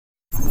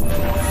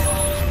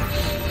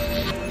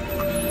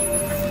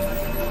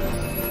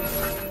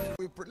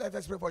let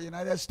us pray for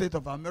United States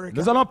of America.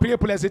 Nous allons prier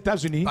pour les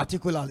États-Unis,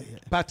 particularly.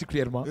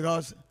 particulièrement.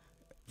 Because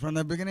from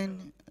the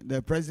beginning,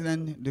 the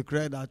president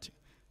declared that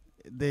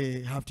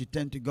they have to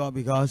turn to God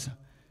because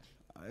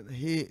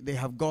they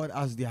have God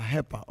as their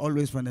helper.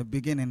 Always from the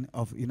beginning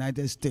of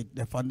United States,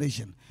 the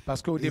foundation.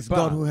 Parce qu'au It's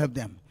départ, God who helped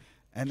them.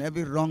 And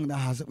every wrong that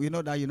has, we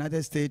know that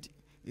United States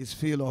is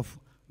filled of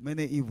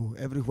many evil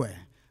everywhere.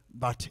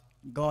 But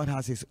God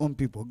has his own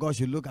people. God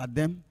should look at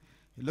them.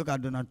 He look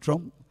at Donald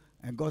Trump.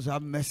 And God should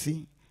have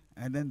mercy.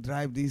 And then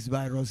drive this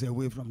virus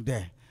away from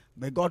there.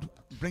 May God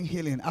bring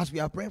healing. As we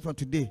are praying from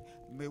today,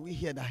 may we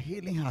hear that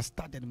healing has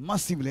started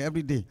massively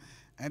every day.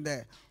 And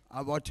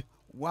about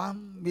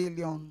 1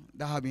 million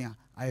that have been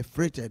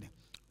afflicted,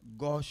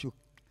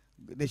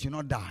 they should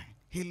not die.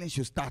 Healing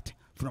should start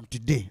from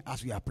today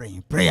as we are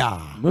praying. Prayer.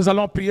 Nous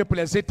allons prier pour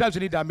les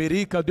États-Unis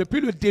d'Amérique.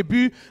 Depuis le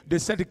début de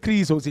cette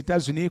crise aux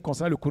États-Unis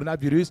concernant le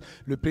coronavirus,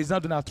 le président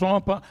Donald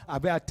Trump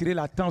avait attiré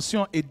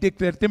l'attention et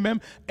décrété même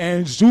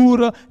un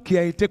jour qui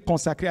a été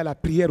consacré à la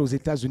prière aux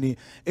États-Unis.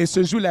 Et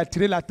ce jour, il a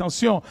attiré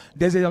l'attention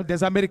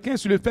des Américains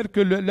sur le fait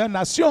que leur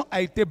nation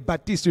a été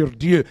bâtie sur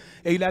Dieu.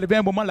 Et il arrivait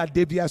un moment, la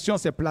déviation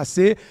s'est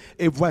placée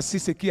et voici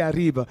ce qui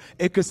arrive.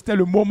 Et que c'était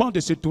le moment de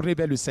se tourner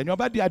vers le Seigneur.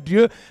 On va dire à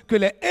Dieu que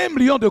les 1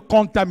 million de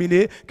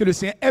contaminés, que le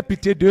Seigneur ait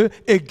pitié d'eux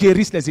et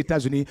guérisse les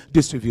États-Unis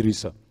de ce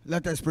virus.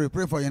 Let us pray.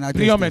 Pray for United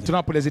Prions States.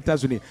 maintenant pour les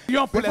États-Unis.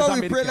 Prions pour Before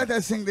les we pray, Américains. let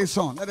us sing this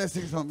song. Let us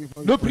sing song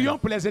before Nous we pray. prions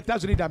pour les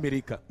États-Unis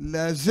d'Amérique.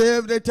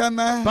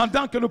 Pendant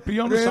Pendant que nous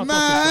prions, nous chantons.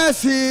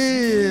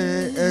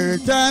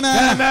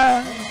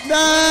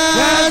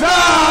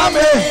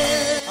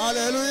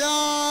 Alléluia.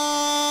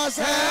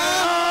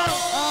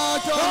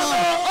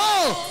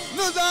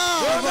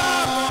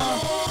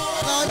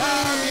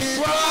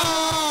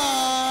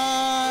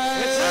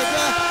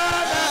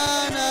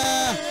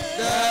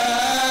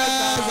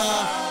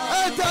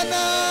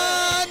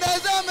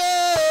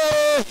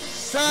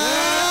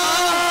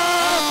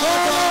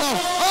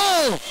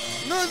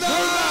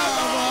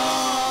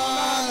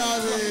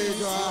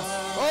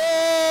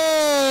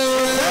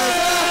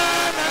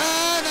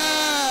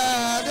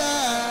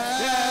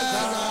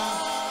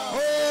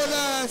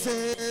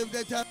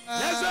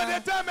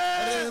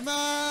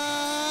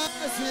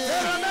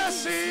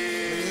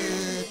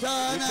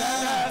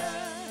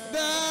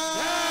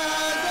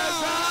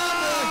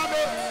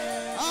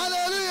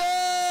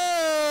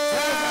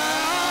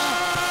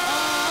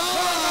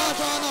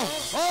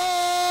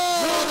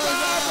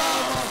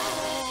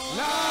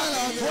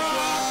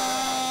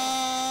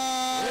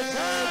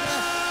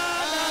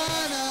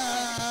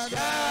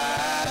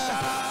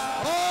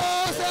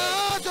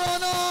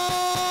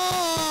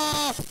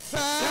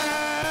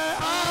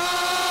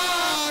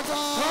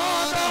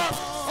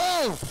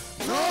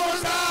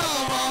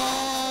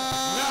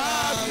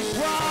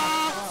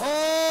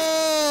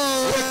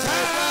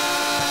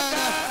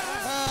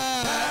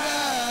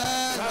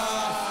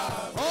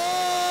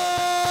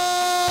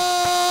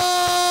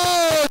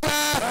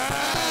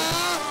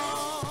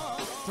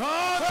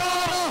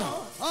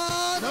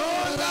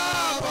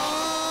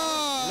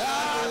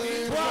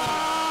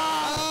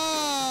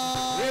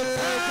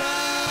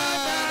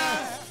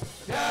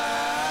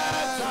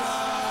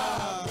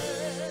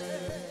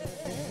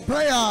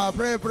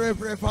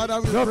 Pray, Father,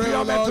 we Nous pray,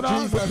 prions oh Lord maintenant,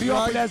 nous Jesus prions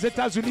pour Christ. les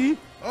États-Unis,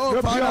 Oh,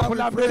 nous prions Father, pour we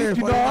l'Amérique pray du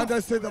for the Nord,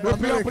 United States of nous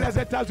prions pour America.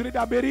 les États-Unis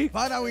d'Amérique.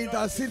 Father, we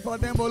intercede for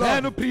them, oh Et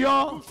Lord. nous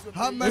prions,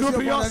 Have et mercy nous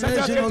prions, upon the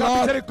Seigneur, nation, que oh ta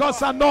Lord. miséricorde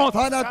s'annonce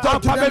Father, en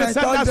talk to faveur them de and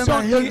cette touch them nation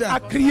and heal qui them. a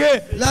crié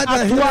Let à the toi,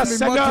 healing be multiplied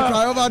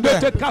Seigneur. over Ne there.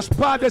 te cache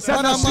pas de cette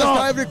Father, master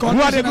nation. every Gloire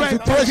condition de Dieu and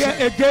intervient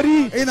situation. et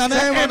guérit. In the name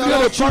C'est of the un lieu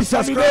Lord de Jesus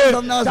contaminé. Christ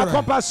of Ta Nazareth.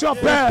 compassion,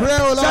 We Père. pray,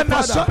 oh Lord, Cette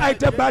nation Father. a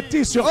été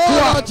bâtie sur Oh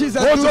toi. Lord Jesus,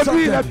 do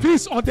Aujourd'hui, les something.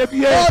 fils ont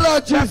dévié. Oh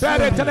Lord Les Jesus.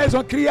 pères éternels, ils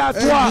ont crié à In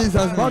toi. Jesus'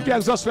 name. Mon Dieu,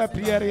 exauce leur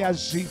prière et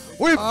agis.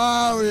 We pray.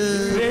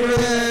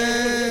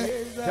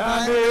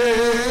 Ta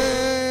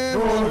name, oh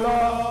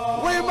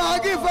Lord. We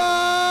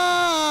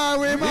magnify.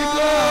 We magnify.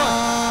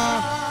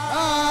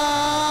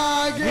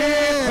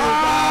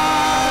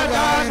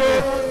 thy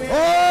name.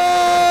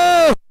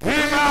 Oh. We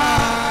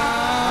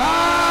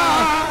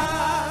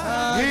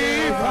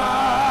magnify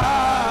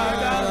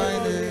thy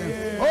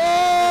name. Oh.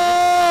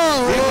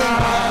 We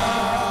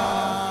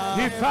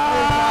magnify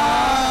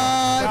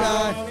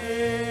thy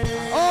name.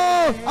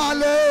 Oh.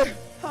 Hallelujah.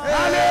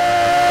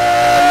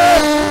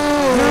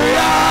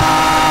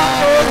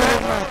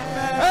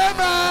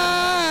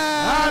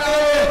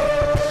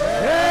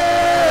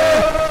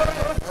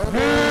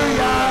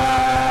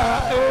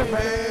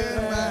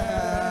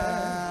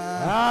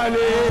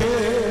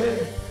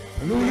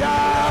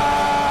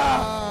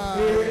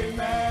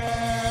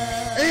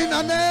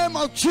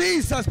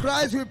 Jesus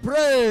Christ, we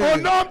pray. Au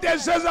nom de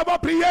Jésus, avons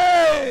prié.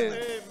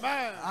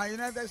 Amen. Our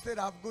United States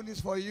have good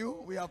news for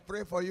you. We have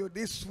prayed for you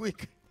this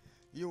week.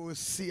 You will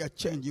see a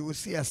change. You will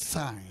see a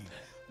sign.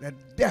 The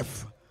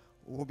death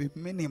will be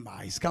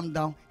minimized. Come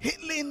down.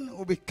 Healing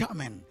will be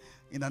coming.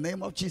 In the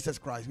name of Jesus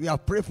Christ, we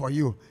have prayed for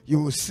you.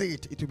 You will see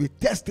it. It will be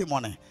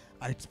testimony.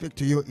 I speak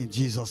to you in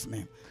Jesus'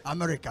 name.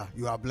 America,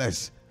 you are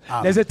blessed.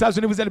 Amen. Les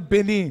États-Unis, vous êtes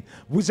bénis.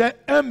 Vous avez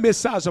un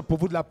message pour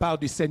vous de la part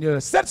du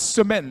Seigneur. Cette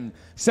semaine,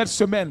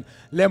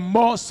 les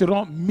morts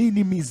seront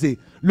minimisés.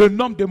 Le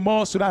nombre de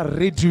morts sera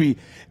réduit.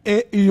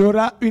 Et il y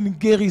aura une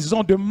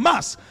guérison de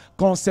masse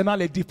concernant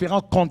les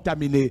différents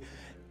contaminés.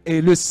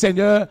 Et le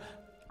Seigneur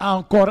a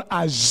encore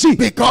agi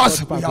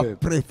Because en votre we faveur. have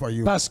prayed for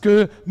you. Parce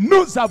que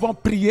nous avons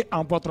prié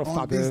en votre On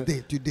faveur. this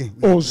day, today.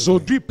 we have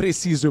Aujourd'hui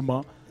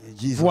précisément, prayed. In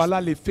Jesus' voilà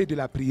l'effet de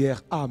la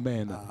prière.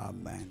 Amen.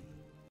 Amen.